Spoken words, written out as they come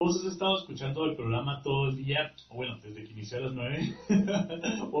vos has estado escuchando el programa todo el día, o bueno, desde que inició a las 9,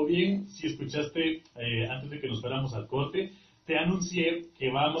 o bien si escuchaste antes de que nos fuéramos al corte, te anuncié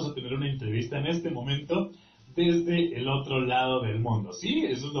que vamos a tener una entrevista en este momento desde el otro lado del mundo. Sí,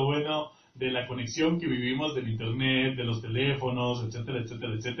 eso es lo bueno de la conexión que vivimos del internet, de los teléfonos, etcétera,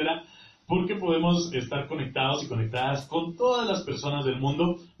 etcétera, etcétera, porque podemos estar conectados y conectadas con todas las personas del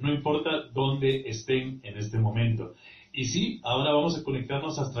mundo, no importa dónde estén en este momento. Y sí, ahora vamos a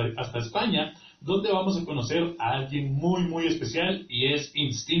conectarnos hasta España, donde vamos a conocer a alguien muy, muy especial, y es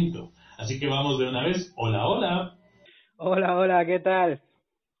Instinto. Así que vamos de una vez. Hola, hola. Hola, hola, ¿qué tal?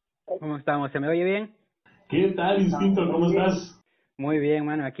 ¿Cómo estamos? ¿Se me oye bien? ¿Qué tal, Instinto? ¿Cómo estás? Muy bien,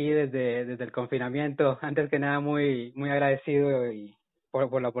 mano, aquí desde el confinamiento. Antes que nada, muy agradecido y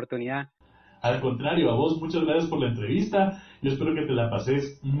por la oportunidad. Al contrario, a vos muchas gracias por la entrevista. Yo espero que te la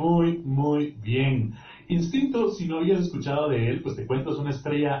pases muy, muy bien. Instinto, si no habías escuchado de él, pues te cuento, es una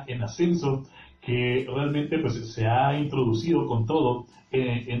estrella en ascenso que realmente pues se ha introducido con todo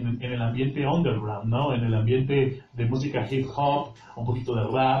en el ambiente underground, ¿no? En el ambiente de música hip hop, un poquito de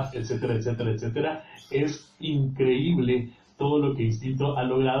rap, etcétera, etcétera, etcétera. Es increíble todo lo que Instinto ha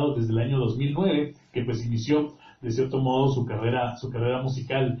logrado desde el año 2009, que pues inició de cierto modo su carrera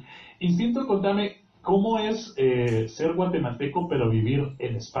musical. Instinto, contame, ¿cómo es ser guatemalteco pero vivir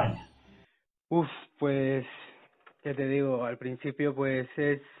en España? Pues, ¿qué te digo? Al principio, pues,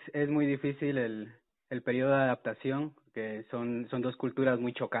 es muy difícil el periodo de adaptación, que son dos culturas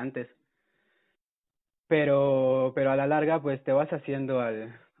muy chocantes. Pero a la larga, pues, te vas haciendo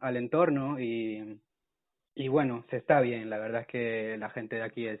al entorno y bueno, se está bien. La verdad es que la gente de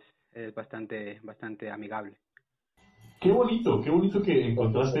aquí es bastante amigable. Qué bonito que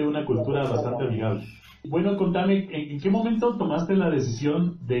encontraste una cultura bastante amigable. Bueno, contame, ¿en qué momento tomaste la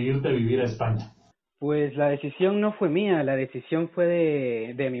decisión de irte a vivir a España? Pues la decisión no fue mía, la decisión fue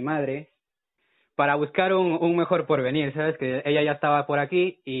de mi madre para buscar un mejor porvenir, ¿sabes? Que ella ya estaba por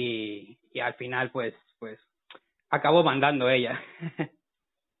aquí y al final pues acabó mandando ella.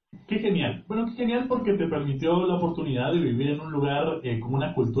 Qué genial. Bueno, qué genial porque te permitió la oportunidad de vivir en un lugar con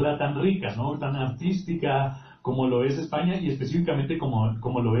una cultura tan rica, ¿no? Tan artística como lo es España y específicamente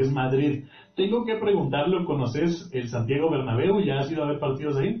como lo es Madrid. Tengo que preguntarlo, ¿conoces el Santiago Bernabéu? ¿Ya has ido a ver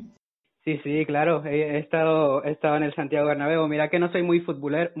partidos ahí? Sí, claro, he estado en el Santiago Bernabéu. Mira que no soy muy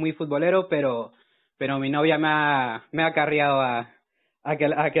futbolero, pero mi novia me ha acarreado a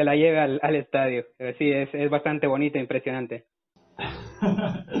que la lleve al estadio. Sí, es bastante bonita e impresionante.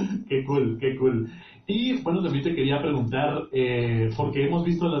 Qué cool, qué cool. Y bueno, también te quería preguntar, porque hemos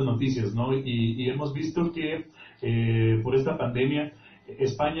visto las noticias, ¿no? Y hemos visto que por esta pandemia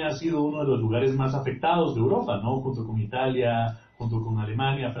España ha sido uno de los lugares más afectados de Europa, ¿no? Junto con Italia, junto con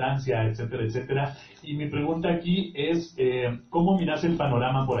Alemania, Francia, etcétera, etcétera. Y mi pregunta aquí es, ¿cómo miras el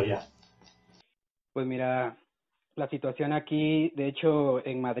panorama por allá? Pues mira, la situación aquí, de hecho,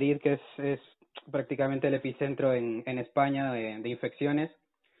 en Madrid, que es prácticamente el epicentro en España de infecciones,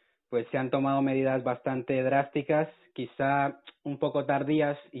 pues se han tomado medidas bastante drásticas, quizá un poco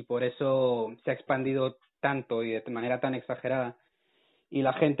tardías, y por eso se ha expandido tanto y de manera tan exagerada. Y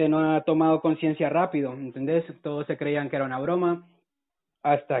la gente no ha tomado conciencia rápido, ¿entendés? Todos se creían que era una broma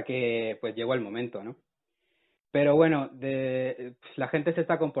hasta que pues llegó el momento, ¿no? Pero bueno, pues, la gente se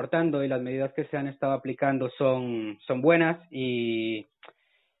está comportando y las medidas que se han estado aplicando son buenas y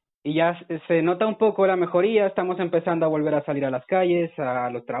ya se nota un poco la mejoría. Estamos empezando a volver a salir a las calles, a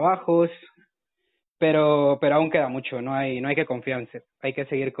los trabajos, pero aún queda mucho. No hay que confiarse, hay que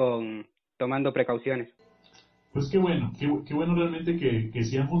seguir tomando precauciones. Pues qué bueno realmente que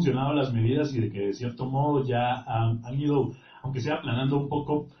sí han funcionado las medidas y de que de cierto modo ya han ido, aunque sea aplanando un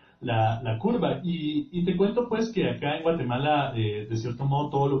poco la curva. Y te cuento pues que acá en Guatemala, de cierto modo,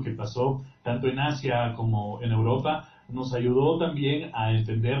 todo lo que pasó, tanto en Asia como en Europa, nos ayudó también a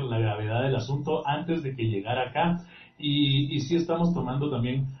entender la gravedad del asunto antes de que llegara acá. Y sí estamos tomando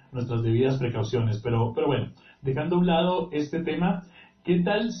también nuestras debidas precauciones. Pero bueno, dejando a un lado este tema, ¿qué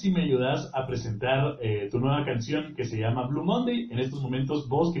tal si me ayudas a presentar tu nueva canción que se llama Blue Monday? En estos momentos,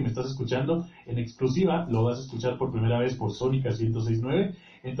 vos que me estás escuchando en exclusiva, lo vas a escuchar por primera vez por Sónica 106.9.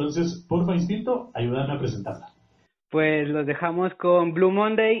 Entonces, porfa, Instinto, ayúdame a presentarla. Pues los dejamos con Blue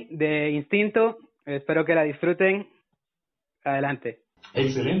Monday de Instinto. Espero que la disfruten. Adelante.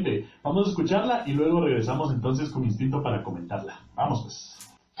 Excelente. Vamos a escucharla y luego regresamos entonces con Instinto para comentarla. Vamos pues.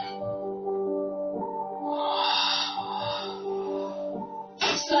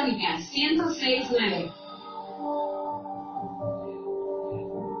 Sónica 106.9.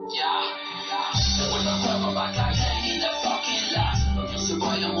 Se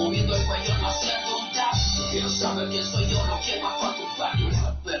baila moviendo el cuello, no haciendo un tap. Quiero saber quién soy yo, lo que más cuánto vale.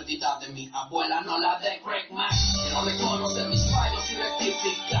 abuela, no la de Craig Mack. Quiero reconocer mis fallos y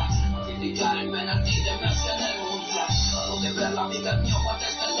rectificar. No criticar el penalti de Messi en el mundial. Trato de ver la vida en mi ojo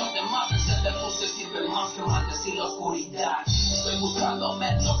antes que los demás. Encender luces sirve más que maldecir la oscuridad. Estoy buscando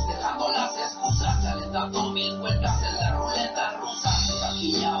métodos, dejando las excusas. Ya le he dado 1000 vueltas en la ruleta rusa.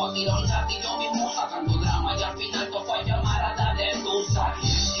 Taquillado, tiro el gatillo, mi musa. Sacando drama y al final todo fue llamarada de Tusa.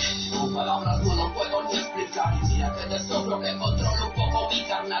 Con palabras no lo puedo ni explicar. Y mira que de sobro que controlo un poco mi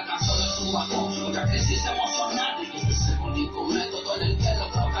carnaca. Solo es un bajón, una crisis emocional. Y este es el único método en el que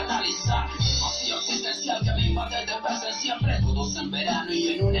logro canalizar el vacío existencial que me invade de vez en siempre. Todos en verano y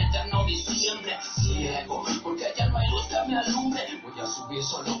en un eterno diciembre. Ciego, porque ya no hay luz que me alumbre. Voy a subir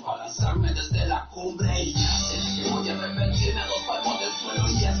solo para lanzarme desde la cumbre. Y ya sé que voy a arrepentirme a 2 palmos del suelo.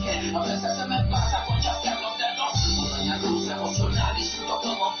 Y es que a veces se me pasa con chasquear los dedos. Montaña rusa emocional, disfruto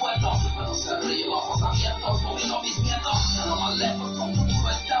como puedo. Manos arriba, ojos abiertos, moviendo mis miedos. Nada más lejos con futuro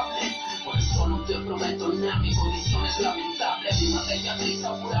estable. Por eso no te prometo nada, mi condición es lamentable. Mi materia gris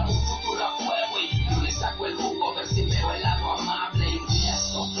augura un futuro a fuego. Y yo le saco el jugo, ver si veo el lado amable. Y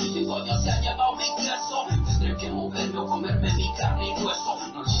eso, mi coño se ha llevado mi queso. Tendré que moverme o comerme mi carne y hueso.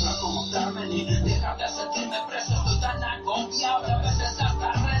 No logro acomodarme ni dejar de sentirme preso. Estoy tan agobiado, a veces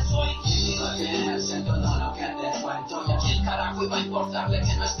hasta rezo. Y digo que en el centro no lo que te cuento. Y aquí el carajo iba a importarle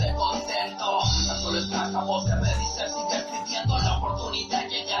que no esté contento. Tan solo está esta voz que me dice sigue escribiendo. La oportunidad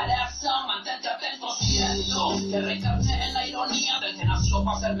llegará, mantente atento. Siento que reencarné en la ironía del que nació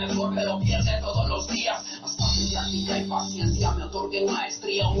para ser mejor pero pierde todos los días. Hasta que práctica y paciencia me otorguen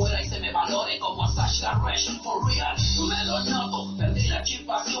maestría o muera y se me valore como a Sasha Resh. For real, yo me lo noto. Perdí la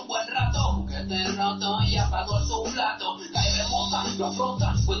chispa hace un buen rato. Juguete roto y apagó su plato. Cae remota, lo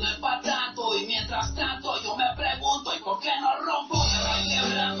afronta, pues no es pa' tanto. Y mientras tanto yo me pregunto, ¿y por qué no rompo? Me van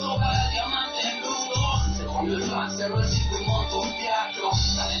quebrando para el diamante crudo. Se comió el pan, cerró el ciclo y monto un teatro.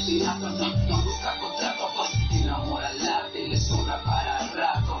 Talentinato no busca contrato, pues enamora al arte y le sobra para el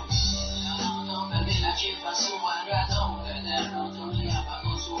rato. No, perdí la chispa hace un buen rato. Juguete roto y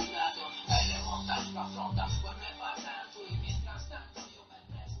apagó su plato. Cae remota, lo afronta, pues no es pa' tanto. Y mientras tanto yo me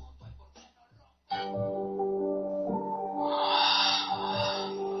pregunto, ¿y por qué no rompo?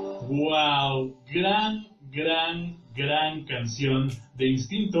 Wow, gran canción de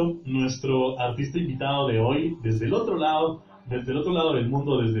Instinto, nuestro artista invitado de hoy, desde el otro lado del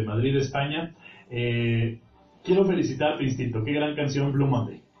mundo, desde Madrid, España. Quiero felicitarte, Instinto, qué gran canción, Blue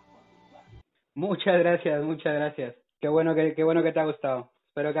Monday. Muchas gracias, muchas gracias. Qué bueno que te ha gustado.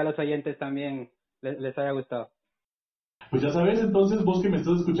 Espero que a los oyentes también les haya gustado. Pues ya sabes, entonces, vos que me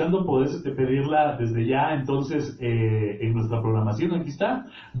estás escuchando, podés pedirla desde ya, entonces, en nuestra programación. Aquí está,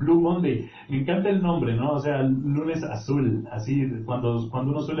 Blue Monday. Me encanta el nombre, ¿no? O sea, lunes azul, así, cuando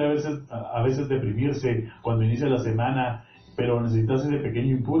uno suele a veces deprimirse, cuando inicia la semana, pero necesitas ese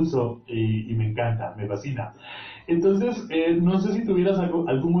pequeño impulso, y me encanta, me fascina. Entonces, no sé si tuvieras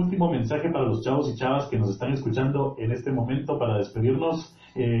algún último mensaje para los chavos y chavas que nos están escuchando en este momento para despedirnos,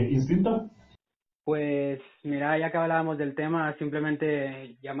 Instinto. Pues mira, ya que hablábamos del tema,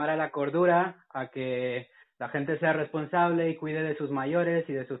 simplemente llamar a la cordura, a que la gente sea responsable y cuide de sus mayores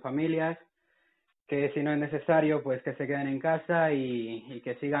y de sus familias, que si no es necesario, pues que se queden en casa y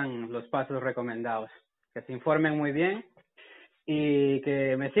que sigan los pasos recomendados, que se informen muy bien y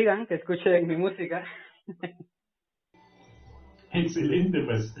que me sigan, que escuchen mi música. Excelente,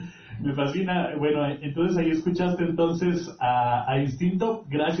 pues me fascina. Bueno, entonces ahí escuchaste entonces a Instinto.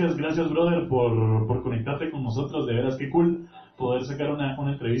 Gracias brother por conectarte con nosotros. De veras que cool poder sacar una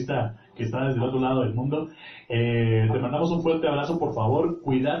entrevista que está desde el otro lado del mundo. Te mandamos un fuerte abrazo, por favor.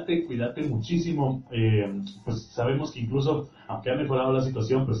 Cuídate muchísimo. Pues sabemos que incluso aunque ha mejorado la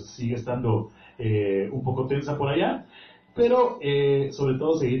situación, pues sigue estando un poco tensa por allá, pero sobre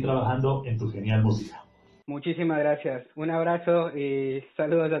todo seguir trabajando en tu genial música. Muchísimas gracias. Un abrazo y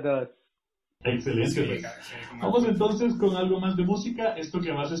saludos a todos. Excelente. Pues. Vamos entonces con algo más de música. Esto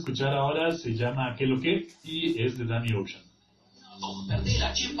que vas a escuchar ahora se llama ¿Qué lo que? Y es de Danny Ocean. Perdí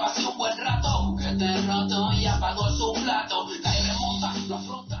la chispa hace un buen rato. Juguete roto y apagó